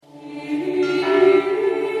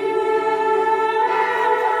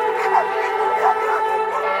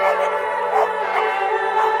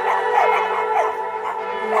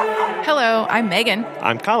I'm Megan.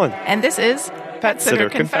 I'm Colin. And this is Pet Sitter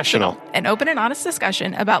Confessional, an open and honest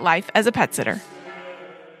discussion about life as a pet sitter.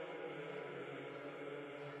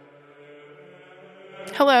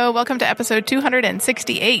 Hello, welcome to episode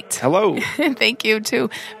 268. Hello. And thank you to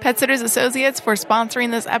Pet Sitters Associates for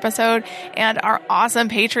sponsoring this episode and our awesome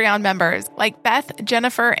Patreon members like Beth,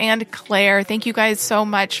 Jennifer, and Claire. Thank you guys so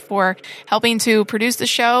much for helping to produce the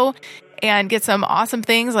show and get some awesome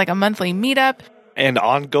things like a monthly meetup. And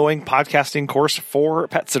ongoing podcasting course for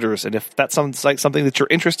pet sitters. And if that sounds like something that you're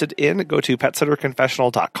interested in, go to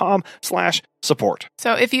petsitterconfessional.com/support.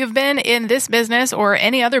 So if you've been in this business or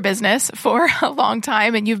any other business for a long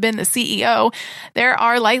time and you've been the CEO, there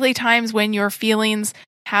are likely times when your feelings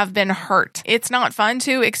have been hurt. It's not fun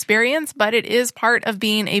to experience, but it is part of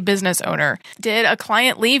being a business owner. Did a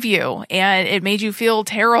client leave you and it made you feel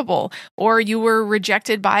terrible, or you were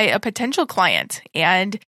rejected by a potential client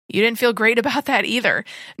and you didn't feel great about that either?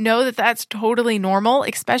 Know that that's totally normal,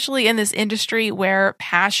 especially in this industry where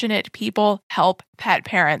passionate people help pet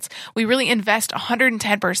parents. We really invest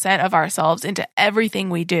 110% of ourselves into everything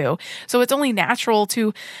we do. So it's only natural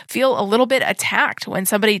to feel a little bit attacked when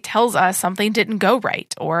somebody tells us something didn't go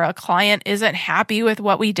right or a client isn't happy with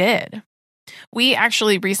what we did. We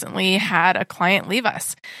actually recently had a client leave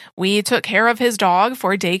us. We took care of his dog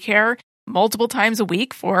for daycare multiple times a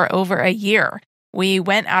week for over a year. We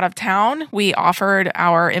went out of town. We offered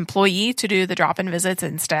our employee to do the drop-in visits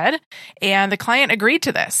instead, and the client agreed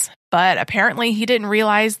to this. But apparently he didn't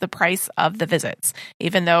realize the price of the visits,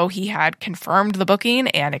 even though he had confirmed the booking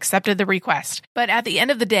and accepted the request. But at the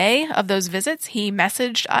end of the day of those visits, he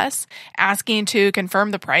messaged us asking to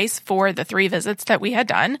confirm the price for the 3 visits that we had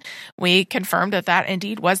done. We confirmed that that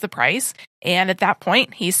indeed was the price. And at that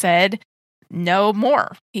point, he said no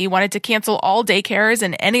more. He wanted to cancel all daycares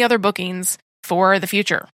and any other bookings for the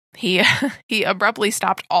future. He abruptly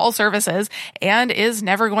stopped all services and is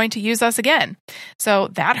never going to use us again. So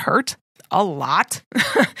that hurt a lot.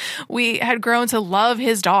 We had grown to love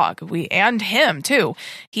his dog. And him too.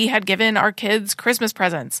 He had given our kids Christmas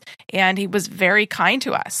presents and he was very kind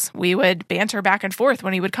to us. We would banter back and forth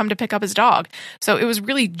when he would come to pick up his dog. So it was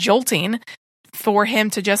really jolting for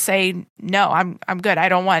him to just say, no, I'm good. I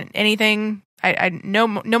don't want anything. No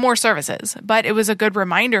more services. But it was a good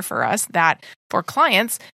reminder for us that for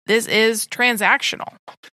clients, this is transactional.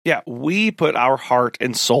 Yeah, we put our heart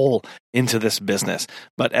and soul into this business.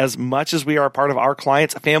 But as much as we are a part of our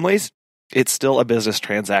clients' families, it's still a business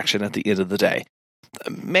transaction at the end of the day.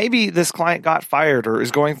 Maybe this client got fired or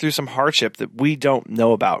is going through some hardship that we don't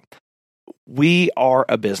know about. We are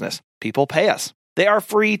a business. People pay us. They are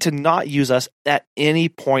free to not use us at any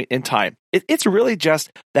point in time. It's really just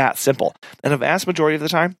that simple. And a vast majority of the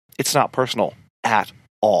time, it's not personal at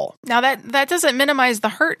all. Now, that doesn't minimize the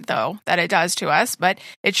hurt, though, that it does to us, but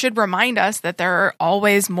it should remind us that there are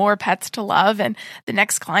always more pets to love, and the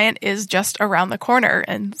next client is just around the corner,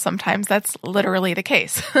 and sometimes that's literally the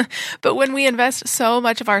case. But when we invest so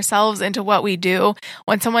much of ourselves into what we do,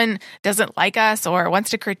 when someone doesn't like us or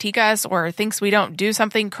wants to critique us or thinks we don't do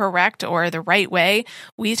something correct or the right way,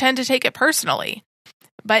 we tend to take it personally.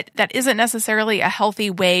 But that isn't necessarily a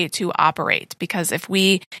healthy way to operate, because if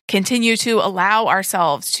we continue to allow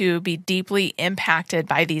ourselves to be deeply impacted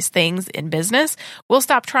by these things in business, we'll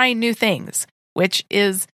stop trying new things, which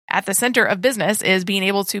is at the center of business, is being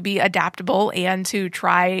able to be adaptable and to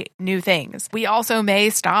try new things. We also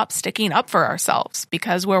may stop sticking up for ourselves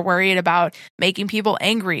because we're worried about making people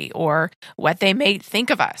angry or what they may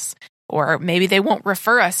think of us. Or maybe they won't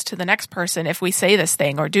refer us to the next person if we say this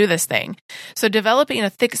thing or do this thing. So developing a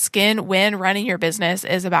thick skin when running your business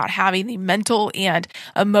is about having the mental and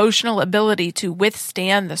emotional ability to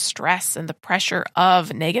withstand the stress and the pressure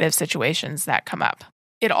of negative situations that come up.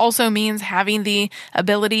 It also means having the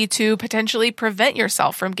ability to potentially prevent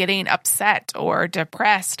yourself from getting upset or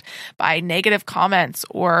depressed by negative comments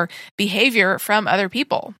or behavior from other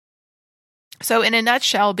people. So in a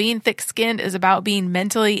nutshell, being thick-skinned is about being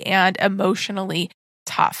mentally and emotionally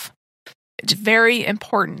tough. It's very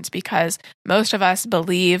important because most of us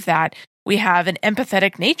believe that we have an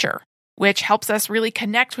empathetic nature, which helps us really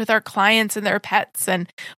connect with our clients and their pets. And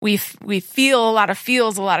we feel a lot of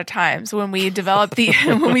feels a lot of times when we develop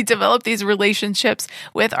when we develop these relationships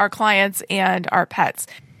with our clients and our pets.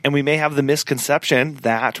 And we may have the misconception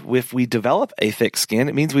that if we develop a thick skin,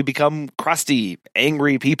 it means we become crusty,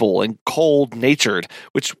 angry people and cold-natured,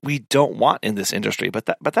 which we don't want in this industry. But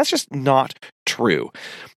that's just not true.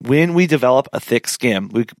 When we develop a thick skin,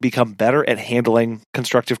 we become better at handling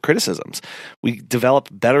constructive criticisms. We develop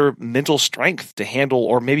better mental strength to handle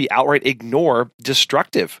or maybe outright ignore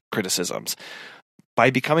destructive criticisms. by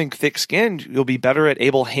becoming thick-skinned, you'll be better at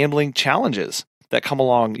handling challenges that come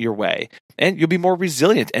along your way, and you'll be more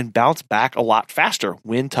resilient and bounce back a lot faster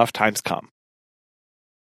when tough times come.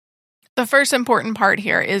 The first important part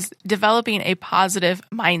here is developing a positive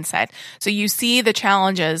mindset. So you see the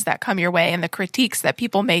challenges that come your way and the critiques that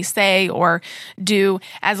people may say or do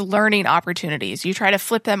as learning opportunities. You try to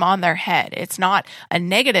flip them on their head. It's not a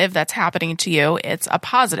negative that's happening to you. It's a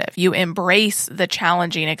positive. You embrace the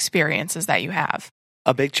challenging experiences that you have.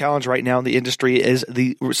 A big challenge right now in the industry is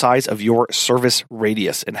the size of your service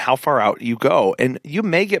radius and how far out you go. And you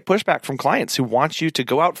may get pushback from clients who want you to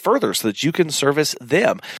go out further so that you can service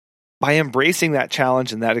them. By embracing that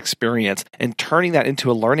challenge and that experience and turning that into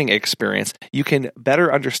a learning experience, you can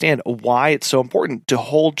better understand why it's so important to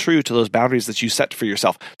hold true to those boundaries that you set for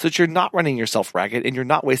yourself so that you're not running yourself ragged and you're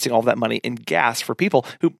not wasting all that money in gas for people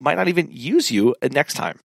who might not even use you next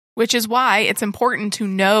time. Which is why it's important to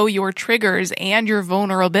know your triggers and your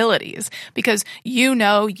vulnerabilities, because you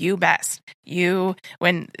know you best.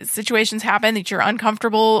 When situations happen that you're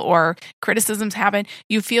uncomfortable or criticisms happen,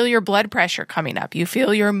 you feel your blood pressure coming up. You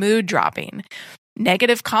feel your mood dropping.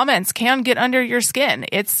 Negative comments can get under your skin.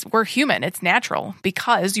 We're human. It's natural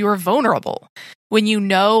because you're vulnerable. When you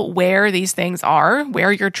know where these things are,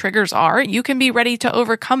 where your triggers are, you can be ready to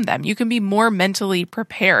overcome them. You can be more mentally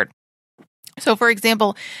prepared. So, for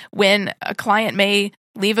example, when a client may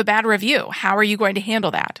leave a bad review, how are you going to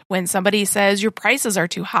handle that? When somebody says your prices are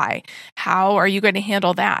too high, how are you going to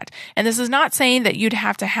handle that? And this is not saying that you'd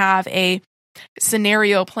have to have a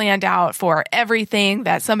scenario planned out for everything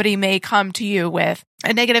that somebody may come to you with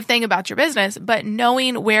a negative thing about your business, but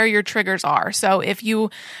knowing where your triggers are. So if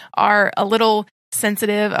you are a little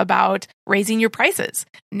sensitive about raising your prices,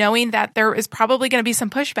 knowing that there is probably going to be some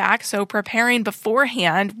pushback, so preparing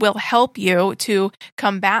beforehand will help you to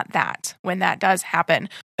combat that when that does happen.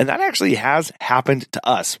 And that actually has happened to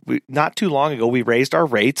us. Not too long ago, we raised our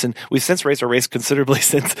rates, and we've since raised our rates considerably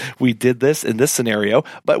since we did this in this scenario.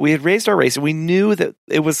 But we had raised our rates, and we knew that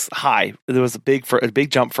it was high. There was a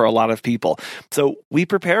big jump for a lot of people. So we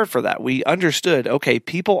prepared for that. We understood, okay,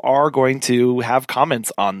 people are going to have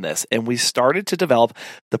comments on this, and we started to develop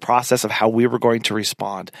the process of how we were going to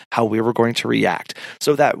respond, how we were going to react,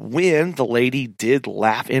 so that when the lady did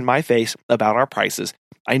laugh in my face about our prices,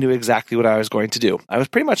 I knew exactly what I was going to do. I was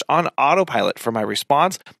pretty much on autopilot for my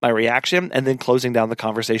response, my reaction, and then closing down the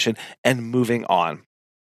conversation and moving on.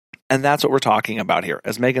 And that's what we're talking about here.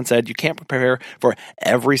 As Megan said, you can't prepare for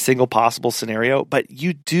every single possible scenario, but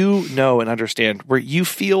you do know and understand where you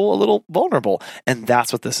feel a little vulnerable. And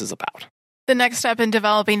that's what this is about. The next step in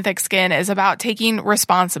developing thick skin is about taking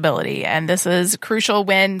responsibility. And this is crucial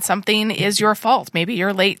when something is your fault. Maybe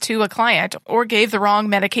you're late to a client or gave the wrong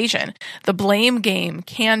medication. The blame game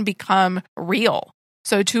can become real.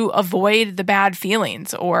 So to avoid the bad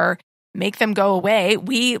feelings or make them go away,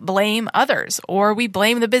 we blame others, or we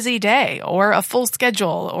blame the busy day or a full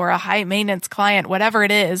schedule or a high maintenance client, whatever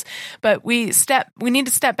it is. But we need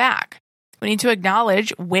to step back. We need to acknowledge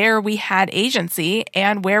where we had agency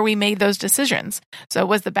and where we made those decisions. So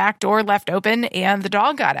was the back door left open and the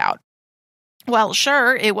dog got out? Well,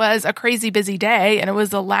 sure, it was a crazy busy day and it was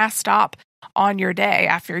the last stop on your day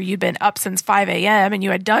after you'd been up since 5 a.m. and you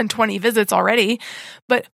had done 20 visits already.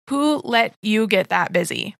 But who let you get that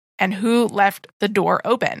busy and who left the door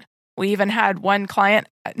open? We even had one client,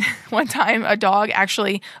 one time a dog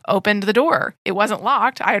actually opened the door. It wasn't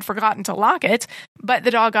locked. I had forgotten to lock it, but the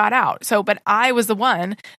dog got out. But I was the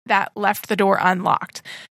one that left the door unlocked.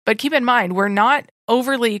 But keep in mind, we're not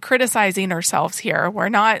overly criticizing ourselves here. We're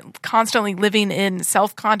not constantly living in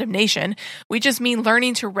self-condemnation. We just mean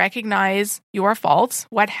learning to recognize your faults,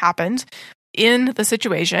 what happened in the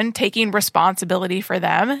situation, taking responsibility for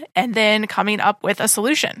them, and then coming up with a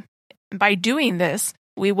solution. By doing this,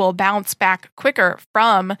 we will bounce back quicker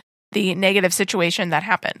from the negative situation that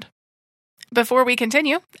happened. Before we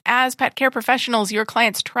continue, as pet care professionals, your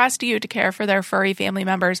clients trust you to care for their furry family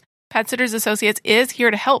members. Pet Sitters Associates is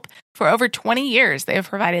here to help. For over 20 years, they have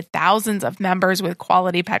provided thousands of members with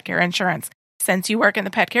quality pet care insurance. Since you work in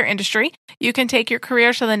the pet care industry, you can take your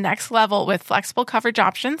career to the next level with flexible coverage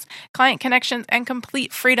options, client connections, and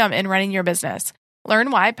complete freedom in running your business.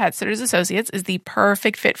 Learn why Pet Sitters Associates is the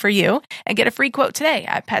perfect fit for you and get a free quote today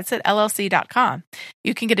at PetSitLLC.com.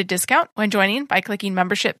 You can get a discount when joining by clicking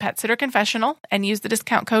Membership Pet Sitter Confessional and use the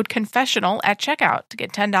discount code CONFESSIONAL at checkout to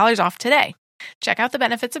get $10 off today. Check out the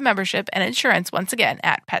benefits of membership and insurance once again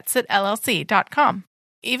at PetSitLLC.com.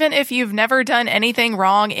 Even if you've never done anything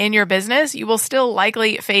wrong in your business, you will still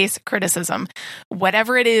likely face criticism.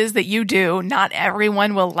 Whatever it is that you do, not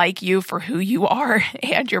everyone will like you for who you are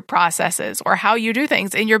and your processes or how you do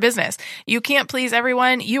things in your business. You can't please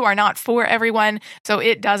everyone. You are not for everyone. So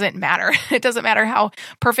it doesn't matter. It doesn't matter how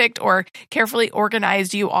perfect or carefully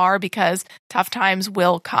organized you are, because tough times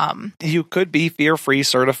will come. You could be fear-free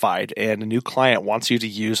certified and a new client wants you to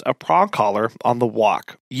use a prong collar on the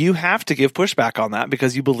walk. You have to give pushback on that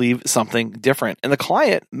because you believe something different. And the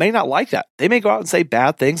client may not like that. They may go out and say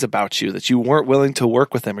bad things about you, that you weren't willing to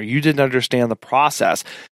work with them or you didn't understand the process.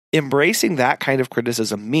 Embracing that kind of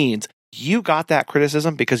criticism means you got that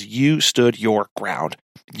criticism because you stood your ground.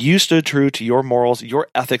 You stood true to your morals, your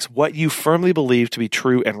ethics, what you firmly believe to be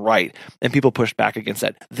true and right, and people pushed back against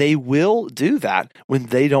that. They will do that when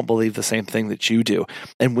they don't believe the same thing that you do.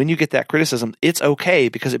 And when you get that criticism, it's okay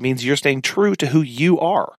because it means you're staying true to who you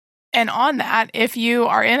are. And on that, if you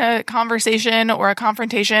are in a conversation or a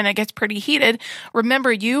confrontation, it gets pretty heated,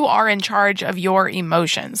 remember you are in charge of your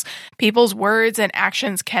emotions. People's words and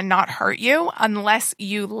actions cannot hurt you unless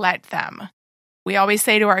you let them. We always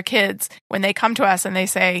say to our kids when they come to us and they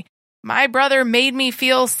say, "My brother made me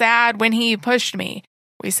feel sad when he pushed me."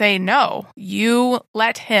 We say, "No, you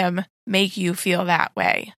let him make you feel that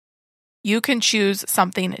way." You can choose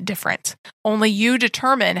something different. Only you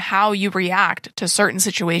determine how you react to certain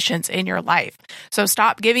situations in your life. So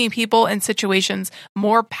stop giving people in situations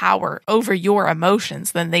more power over your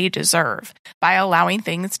emotions than they deserve by allowing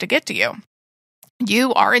things to get to you.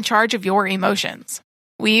 You are in charge of your emotions.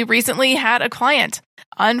 We recently had a client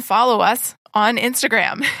unfollow us on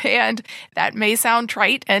Instagram, and that may sound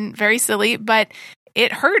trite and very silly, but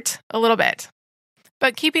it hurt a little bit.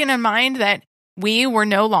 But keeping in mind that we were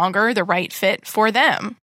no longer the right fit for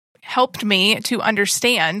them helped me to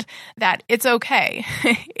understand that it's okay.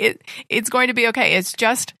 It's going to be okay. It's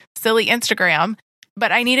just silly Instagram.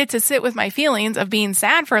 But I needed to sit with my feelings of being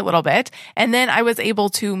sad for a little bit, and then I was able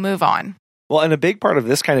to move on. Well, and a big part of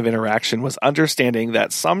this kind of interaction was understanding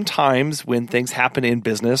that sometimes when things happen in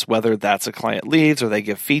business, whether that's a client leaves or they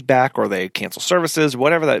give feedback or they cancel services,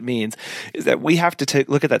 whatever that means, is that we have to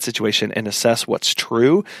look at that situation and assess what's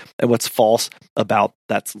true and what's false about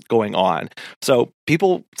that's going on. So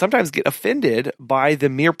people sometimes get offended by the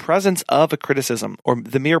mere presence of a criticism or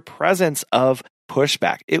the mere presence of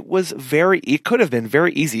pushback. It could have been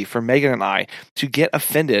very easy for Megan and I to get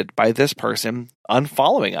offended by this person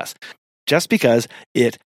unfollowing us, just because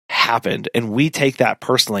it happened and we take that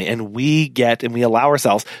personally and we allow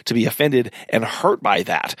ourselves to be offended and hurt by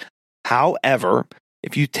that. However,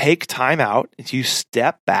 if you take time out, if you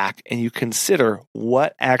step back and you consider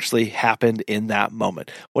what actually happened in that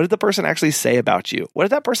moment, what did the person actually say about you? What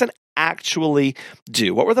did that person actually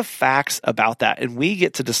do? What were the facts about that? And we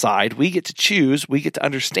get to decide, we get to choose, we get to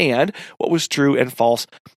understand what was true and false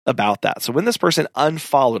about that. So when this person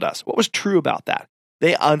unfollowed us, what was true about that?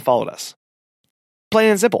 They unfollowed us.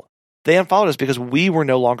 Plain and simple. They unfollowed us because we were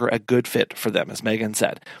no longer a good fit for them, as Megan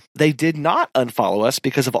said. They did not unfollow us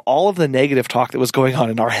because of all of the negative talk that was going on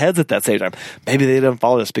in our heads at that same time. Maybe they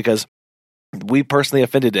unfollowed us because we personally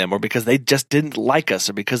offended them, or because they just didn't like us,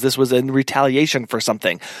 or because this was in retaliation for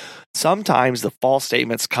something. Sometimes the false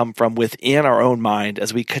statements come from within our own mind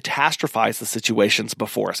as we catastrophize the situations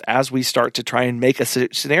before us, as we start to try and make a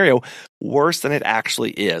scenario worse than it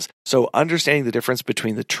actually is. So understanding the difference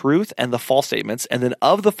between the truth and the false statements, and then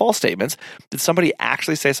of the false statements, did somebody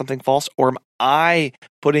actually say something false, or am I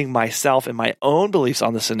putting myself and my own beliefs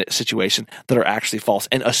on the situation that are actually false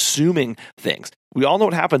and assuming things? We all know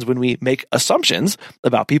what happens when we make assumptions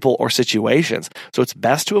about people or situations. So it's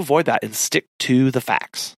best to avoid that and stick to the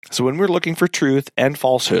facts. So when we're looking for truth and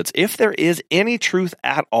falsehoods, if there is any truth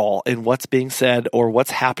at all in what's being said or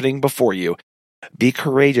what's happening before you, be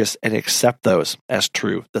courageous and accept those as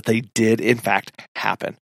true, that they did in fact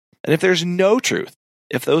happen. And if there's no truth,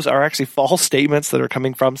 if those are actually false statements that are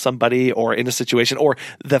coming from somebody or in a situation, or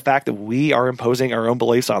the fact that we are imposing our own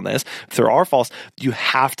beliefs on this, if there are false, you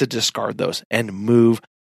have to discard those and move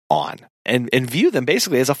on. And view them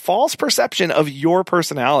basically as a false perception of your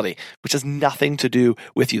personality, which has nothing to do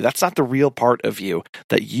with you. That's not the real part of you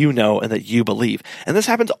that you know and that you believe. And this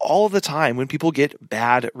happens all the time when people get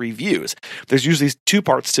bad reviews. There's usually two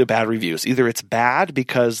parts to bad reviews. Either it's bad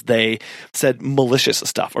because they said malicious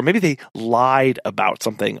stuff, or maybe they lied about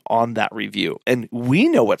something on that review. And we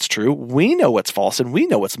know what's true, we know what's false, and we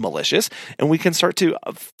know what's malicious. And we can start to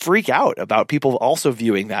freak out about people also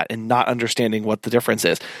viewing that and not understanding what the difference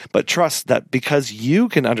is. But trust that because you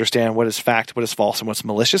can understand what is fact, what is false, and what's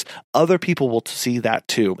malicious, other people will see that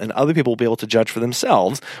too, and other people will be able to judge for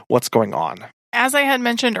themselves what's going on. As I had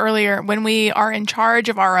mentioned earlier, when we are in charge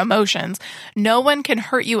of our emotions, no one can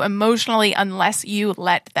hurt you emotionally unless you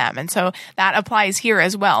let them. And so that applies here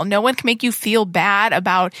as well. No one can make you feel bad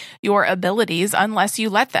about your abilities unless you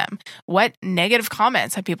let them. What negative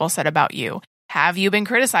comments have people said about you? Have you been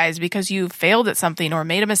criticized because you failed at something or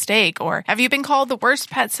made a mistake? Or have you been called the worst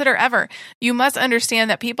pet sitter ever? You must understand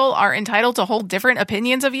that people are entitled to hold different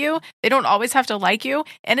opinions of you. They don't always have to like you,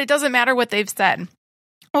 and it doesn't matter what they've said.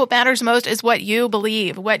 What matters most is what you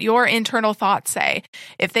believe, what your internal thoughts say.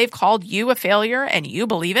 If they've called you a failure and you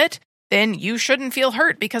believe it, then you shouldn't feel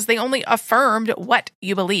hurt because they only affirmed what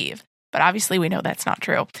you believe. But obviously we know that's not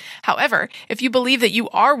true. However, if you believe that you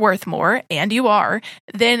are worth more, and you are,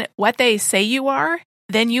 then what they say you are,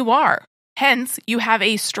 then you are. Hence, you have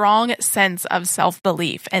a strong sense of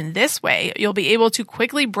self-belief. And this way, you'll be able to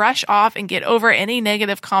quickly brush off and get over any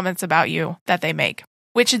negative comments about you that they make.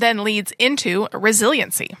 Which then leads into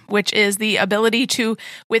resiliency, which is the ability to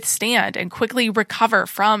withstand and quickly recover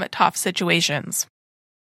from tough situations.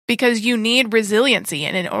 Because you need resiliency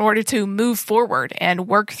in order to move forward and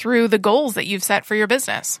work through the goals that you've set for your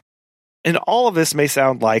business. And all of this may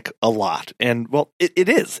sound like a lot. And well, it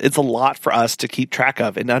is. It's a lot for us to keep track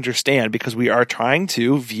of and understand because we are trying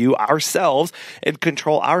to view ourselves and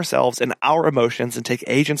control ourselves and our emotions and take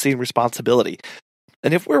agency and responsibility.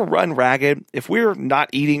 And if we're run ragged, if we're not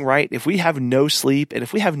eating right, if we have no sleep, and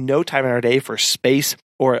if we have no time in our day for space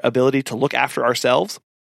or ability to look after ourselves,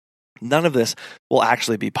 none of this will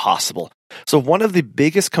actually be possible. So one of the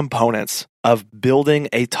biggest components of building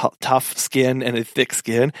a tough skin and a thick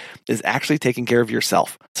skin is actually taking care of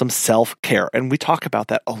yourself, some self-care. And we talk about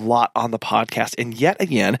that a lot on the podcast. And yet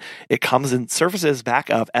again, it comes and surfaces back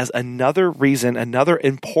up as another reason, another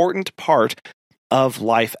important part of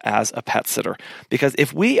life as a pet sitter. Because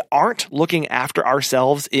if we aren't looking after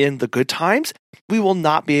ourselves in the good times, we will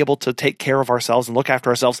not be able to take care of ourselves and look after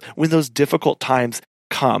ourselves when those difficult times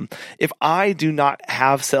come. If I do not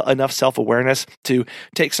have enough self-awareness to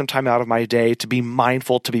take some time out of my day to be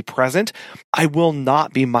mindful, to be present, I will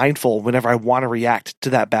not be mindful whenever I want to react to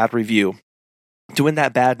that bad review. To when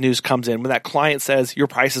that bad news comes in, when that client says your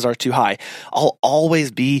prices are too high, I'll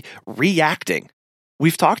always be reacting.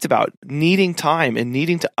 We've talked about needing time and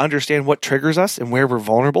needing to understand what triggers us and where we're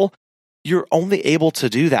vulnerable. You're only able to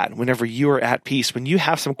do that whenever you are at peace, when you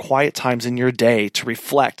have some quiet times in your day to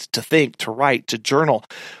reflect, to think, to write, to journal,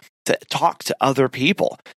 to talk to other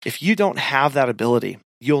people. If you don't have that ability,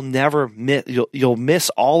 you'll miss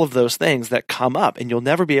all of those things that come up, and you'll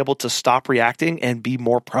never be able to stop reacting and be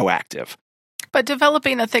more proactive. But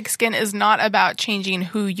developing a thick skin is not about changing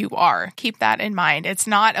who you are. Keep that in mind. It's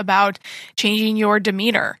not about changing your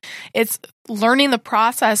demeanor. It's learning the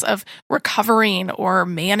process of recovering or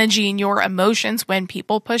managing your emotions when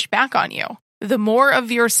people push back on you. The more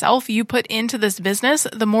of yourself you put into this business,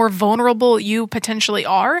 the more vulnerable you potentially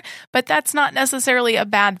are, but that's not necessarily a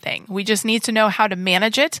bad thing. We just need to know how to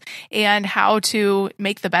manage it and how to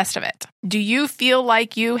make the best of it. Do you feel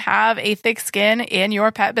like you have a thick skin in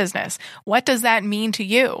your pet business? What does that mean to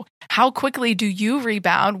you? How quickly do you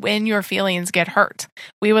rebound when your feelings get hurt?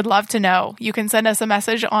 We would love to know. You can send us a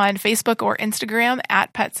message on Facebook or Instagram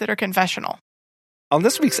at Pet Sitter Confessional. On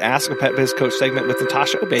this week's Ask a Pet Biz Coach segment with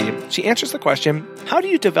Natasha Obey, she answers the question, how do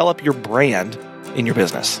you develop your brand in your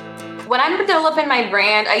business? When I'm developing my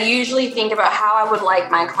brand, I usually think about how I would like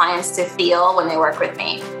my clients to feel when they work with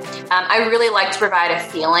me. I really like to provide a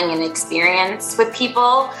feeling and experience with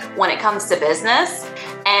people when it comes to business.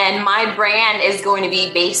 And my brand is going to be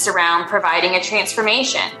based around providing a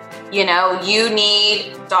transformation. You know, you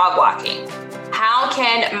need dog walking. How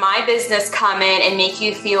can my business come in and make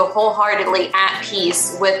you feel wholeheartedly at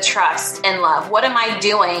peace with trust and love? What am I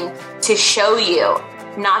doing to show you?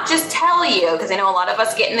 Not just tell you, because I know a lot of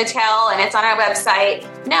us get in the tell and it's on our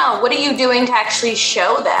website. No, what are you doing to actually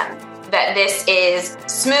show them that this is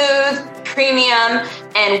smooth, premium,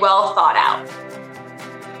 and well thought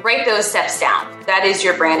out? Write those steps down. That is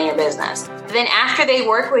your brand in your business. Then after they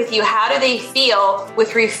work with you, how do they feel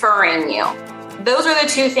with referring you? Those are the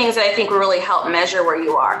two things that I think will really help measure where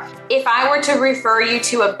you are. If I were to refer you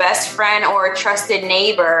to a best friend or a trusted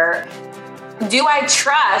neighbor, do I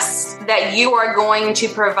trust that you are going to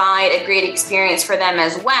provide a great experience for them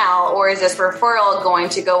as well? Or is this referral going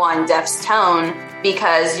to go on deaf tone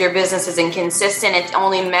because your business is inconsistent? It's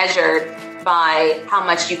only measured by how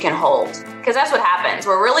much you can hold. Because that's what happens.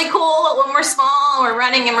 We're really cool when we're small and we're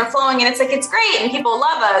running and we're flowing and it's like, it's great and people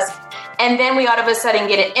love us. And then we all of a sudden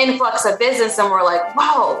get an influx of business and we're like,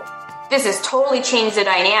 whoa, this has totally changed the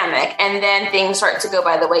dynamic. And then things start to go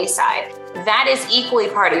by the wayside. That is equally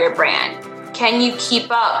part of your brand. Can you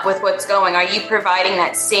keep up with what's going? Are you providing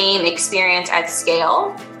that same experience at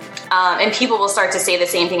scale? And people will start to say the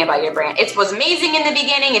same thing about your brand. It was amazing in the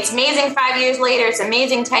beginning. It's amazing 5 years later. It's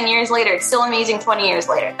amazing 10 years later. It's still amazing 20 years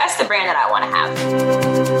later. That's the brand that I want to have.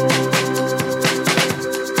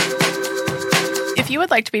 If you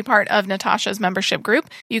would like to be part of Natasha's membership group,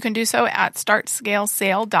 you can do so at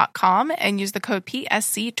startscalesale.com and use the code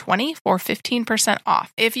PSC20 for 15%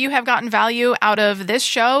 off. If you have gotten value out of this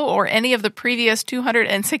show or any of the previous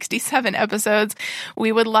 267 episodes,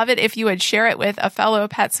 we would love it if you would share it with a fellow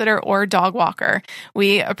pet sitter or dog walker.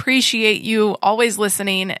 We appreciate you always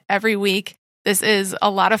listening every week. This is a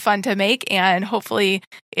lot of fun to make, and hopefully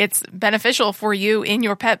it's beneficial for you in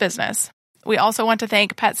your pet business. We also want to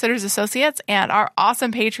thank Pet Sitters Associates and our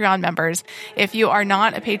awesome Patreon members. If you are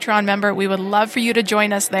not a Patreon member, we would love for you to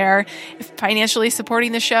join us there, financially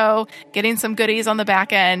supporting the show, getting some goodies on the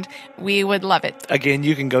back end. We would love it. Again,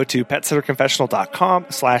 you can go to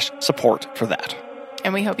PetSitterConfessional.com/support for that.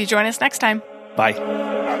 And we hope you join us next time. Bye.